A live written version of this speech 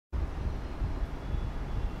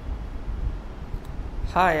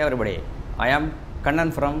Hi everybody, I am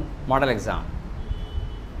Kannan from Model Exam.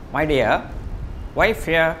 My dear, why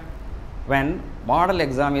fear when model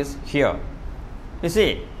exam is here? You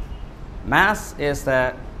see, maths is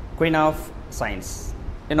the queen of science.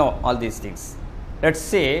 You know all these things. Let's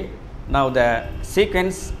see now the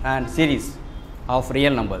sequence and series of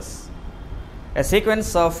real numbers. A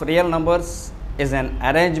sequence of real numbers is an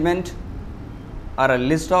arrangement or a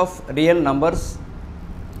list of real numbers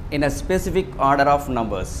in a specific order of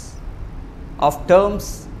numbers of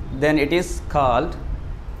terms. Then it is called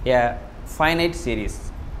a finite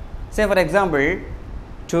series. Say for example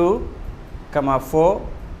 2, 4,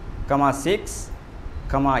 6,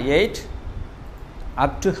 8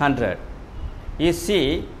 up to 100. You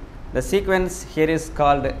see the sequence here is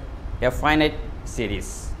called a finite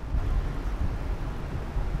series.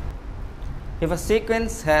 If a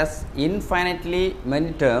sequence has infinitely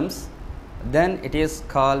many terms, then it is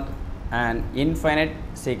called an infinite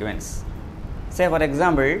sequence. Say for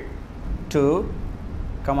example 2,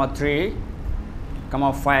 3,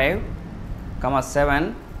 5,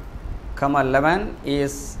 7, 11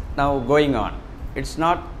 is now going on. It's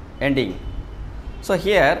not ending. So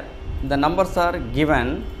here the numbers are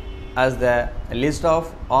given as the list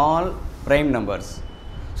of all prime numbers.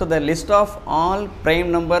 So the list of all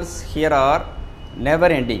prime numbers here are never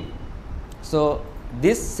ending. So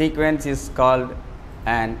this sequence is called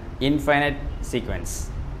an infinite sequence.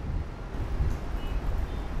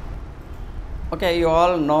 Okay, you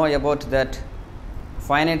all know about that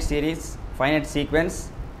finite series, finite sequence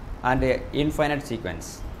and infinite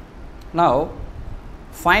sequence. Now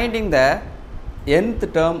finding the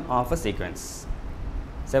nth term of a sequence.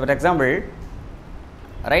 Say for example,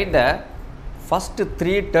 write the first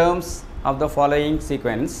three terms of the following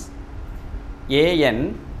sequence.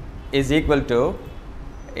 An is equal to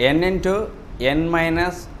n into n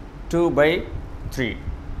minus 2 by 3.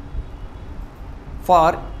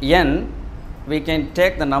 For n, we can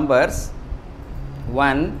take the numbers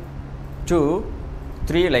 1, 2,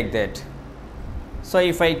 3 like that. So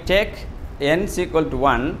if I take n is equal to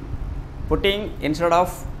 1, putting instead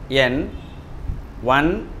of n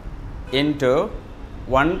 1 into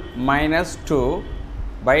 1 minus 2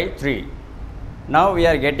 by 3. Now we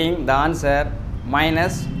are getting the answer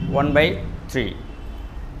minus 1 by 3.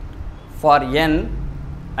 For n,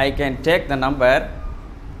 I can take the number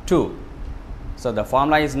 2. So the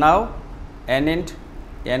formula is now n into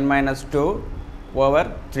n minus 2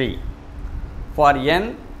 over 3. For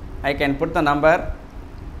n, I can put the number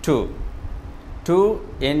 2. 2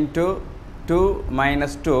 into 2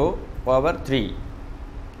 minus 2 over 3.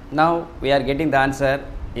 Now we are getting the answer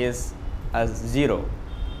is as 0.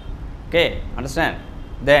 Okay, understand?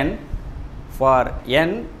 Then for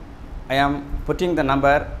n, I am putting the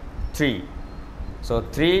number 3. So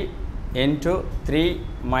 3 into 3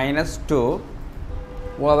 minus 2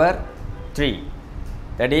 over 3.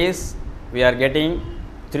 That is, we are getting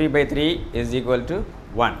 3 by 3 is equal to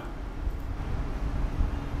 1.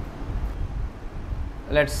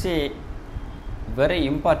 Let's see very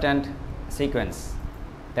important sequence,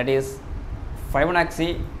 that is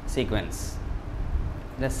Fibonacci sequence.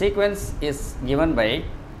 The sequence is given by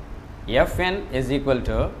Fn is equal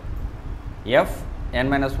to Fn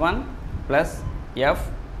minus 1 plus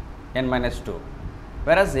Fn minus 2,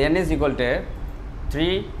 whereas n is equal to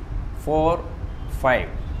 3, 4, 5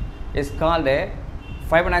 is called a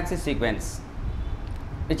Fibonacci sequence,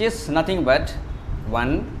 which is nothing but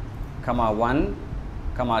 1, 1,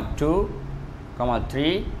 2,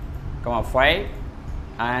 3, 5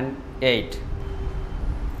 and 8.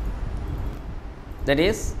 That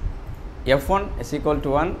is, F1 is equal to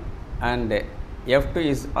 1 and F2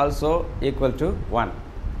 is also equal to 1.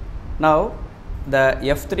 Now the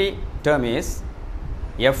F3 term is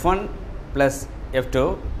F1 plus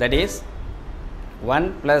F2, that is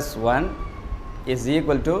 1 plus 1 is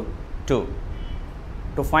equal to 2.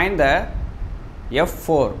 To find the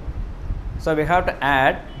F4, so we have to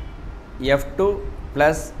add F2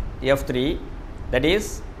 plus F3, that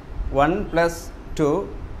is 1 plus 2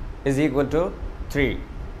 is equal to 3.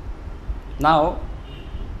 Now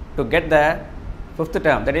to get the fifth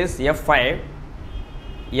term, that is F5,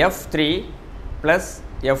 F3 plus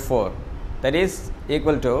F4, that is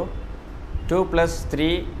equal to 2 plus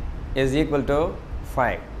 3 is equal to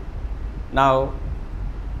 5. Now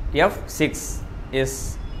F6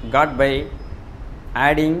 is got by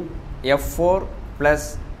adding F4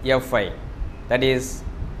 plus F5, that is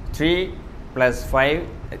 3 plus 5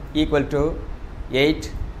 equal to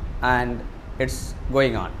 8, and it's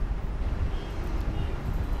going on.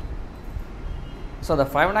 So the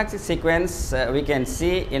Fibonacci sequence we can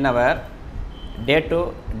see in our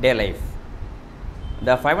day-to-day life.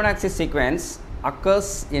 The Fibonacci sequence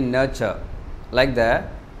occurs in nature like the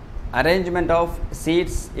arrangement of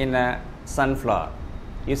seeds in a sunflower.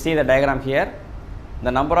 You see the diagram here.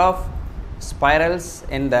 The number of spirals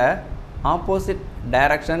in the opposite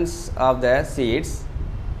directions of the seeds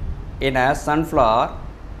in a sunflower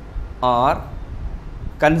are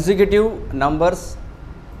consecutive numbers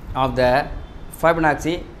of the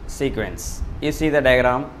Fibonacci sequence. You see the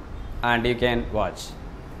diagram and you can watch.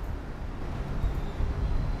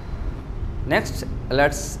 Next,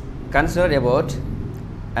 let's consider about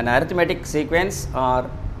an arithmetic sequence or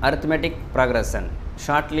arithmetic progression.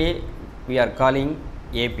 Shortly, we are calling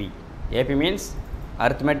AP. AP means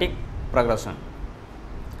arithmetic progression.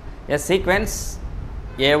 A sequence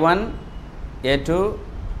A1, A2,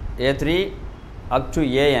 A3 up to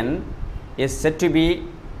AN is said to be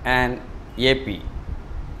an AP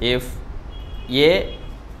if A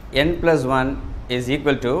n plus 1 is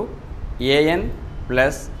equal to AN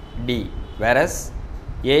plus D, whereas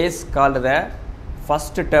A is called the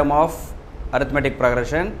first term of arithmetic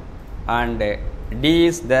progression and D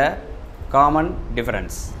is the common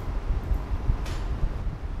difference.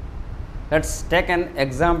 Let's take an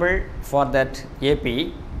example for that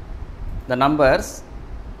AP. The numbers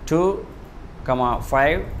 2,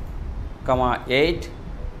 5, 8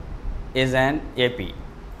 is an AP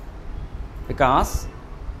because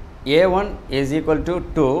A1 is equal to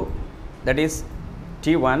 2, that is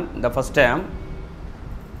T1, the first term,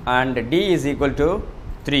 and D is equal to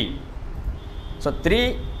 3. So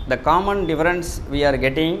 3, the common difference we are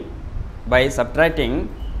getting by subtracting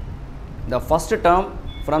the first term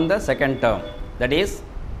from the second term, that is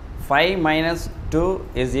 5 minus 2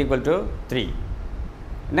 is equal to 3.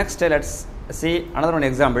 Next, let's see another one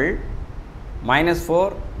example. Minus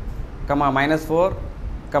 4, minus 4,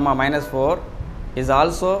 minus 4 is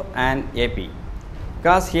also an AP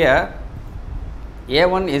because here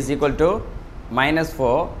A1 is equal to minus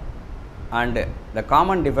 4 and the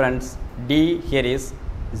common difference D here is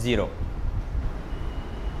 0.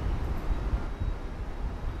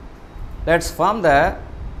 Let's form the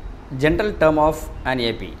general term of an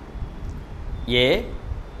AP. A,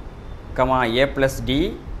 A plus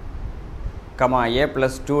D, A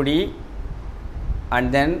plus 2D,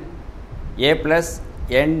 and then A plus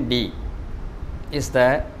ND is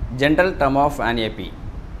the general term of an AP.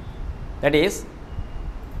 That is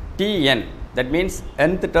Tn, that means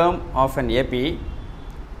nth term of an AP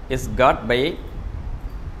is got by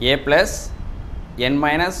A plus n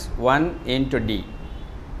minus 1 into D,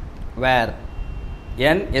 where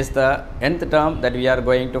n is the nth term that we are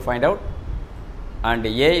going to find out and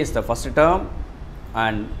A is the first term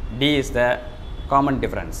and D is the common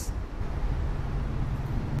difference.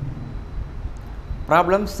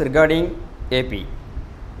 Problems regarding AP.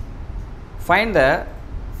 Find the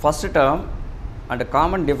first term and the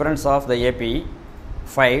common difference of the AP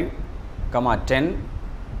 5, 10,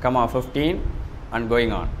 15 and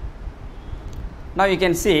going on. Now you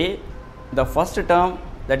can see the first term,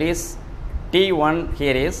 that is T1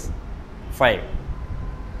 here is 5,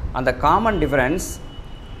 and the common difference,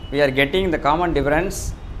 we are getting the common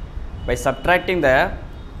difference by subtracting the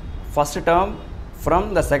first term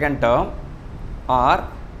from the second term or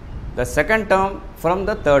the second term from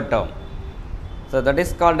the third term. So that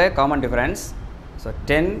is called a common difference. So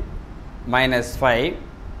 10 minus 5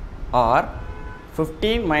 or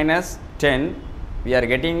 15 minus 10, we are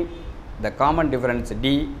getting the common difference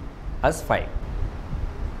D as 5.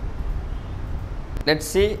 Let's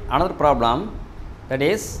see another problem, that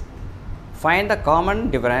is find the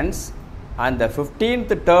common difference and the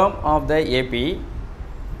 15th term of the AP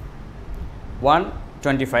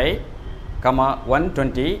 125,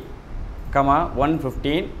 120,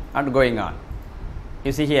 115 and going on.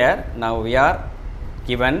 You see here, now we are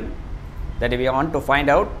given that we want to find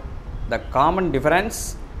out the common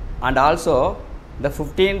difference and also the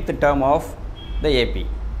 15th term of the AP.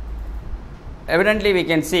 Evidently we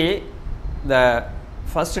can see the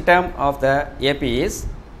first term of the AP is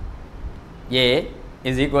A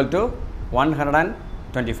is equal to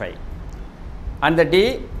 125 and the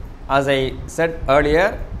D, as I said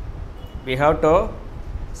earlier, we have to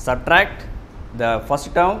subtract the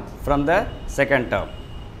first term from the second term.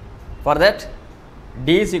 For that,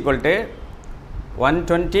 D is equal to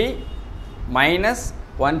 120 minus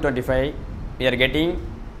 125, we are getting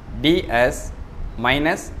D as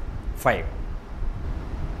minus 5.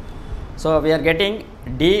 So we are getting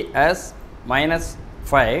D as minus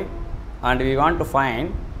 5 and we want to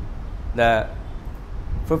find the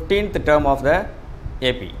 15th term of the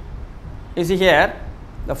AP. You see here,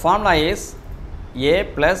 the formula is A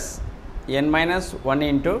plus n minus 1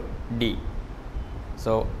 into D.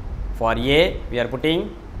 So For A we are putting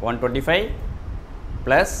 125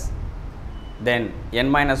 plus, then n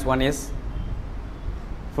minus 1 is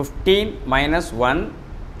 15 minus 1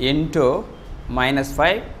 into minus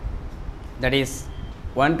 5, that is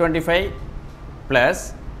 125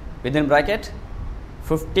 plus within bracket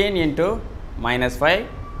 15 into minus 5,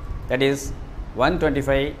 that is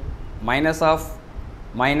 125 minus of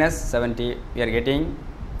minus 70, we are getting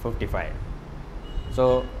 55.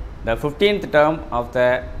 So, the 15th term of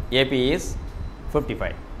the AP is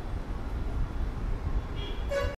 55.